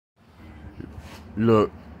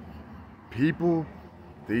Look, people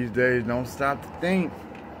these days don't stop to think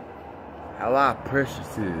how life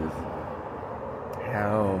precious is.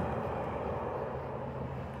 How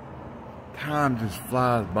time just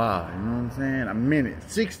flies by, you know what I'm saying? A minute,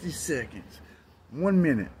 60 seconds, 1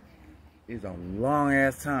 minute is a long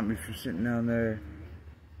ass time if you're sitting down there,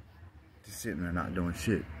 just sitting there not doing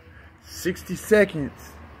shit. 60 seconds is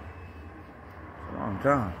a long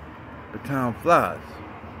time, but time flies.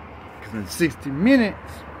 Because in 60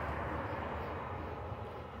 minutes,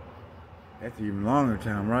 that's even longer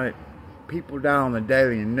time, right? People die on the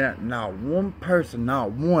daily and not one person,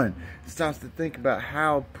 not one, stops to think about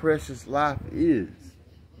how precious life is.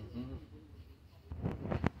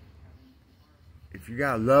 If you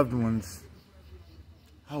got loved ones,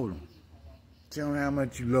 hold them. Tell them how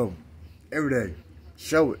much you love them. Every day.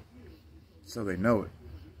 Show it. So they know it.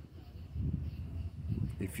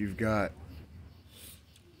 If you've got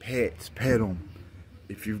pets, pet them.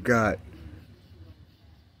 If you've got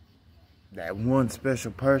that one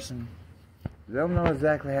special person, they'll know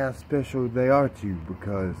exactly how special they are to you,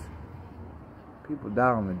 because people die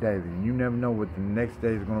on the daily and you never know what the next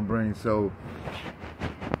day is going to bring. So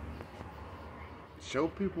show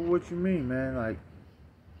people what you mean, man. Like,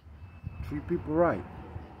 treat people right,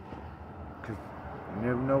 because you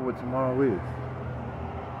never know what tomorrow is.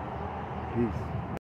 Peace.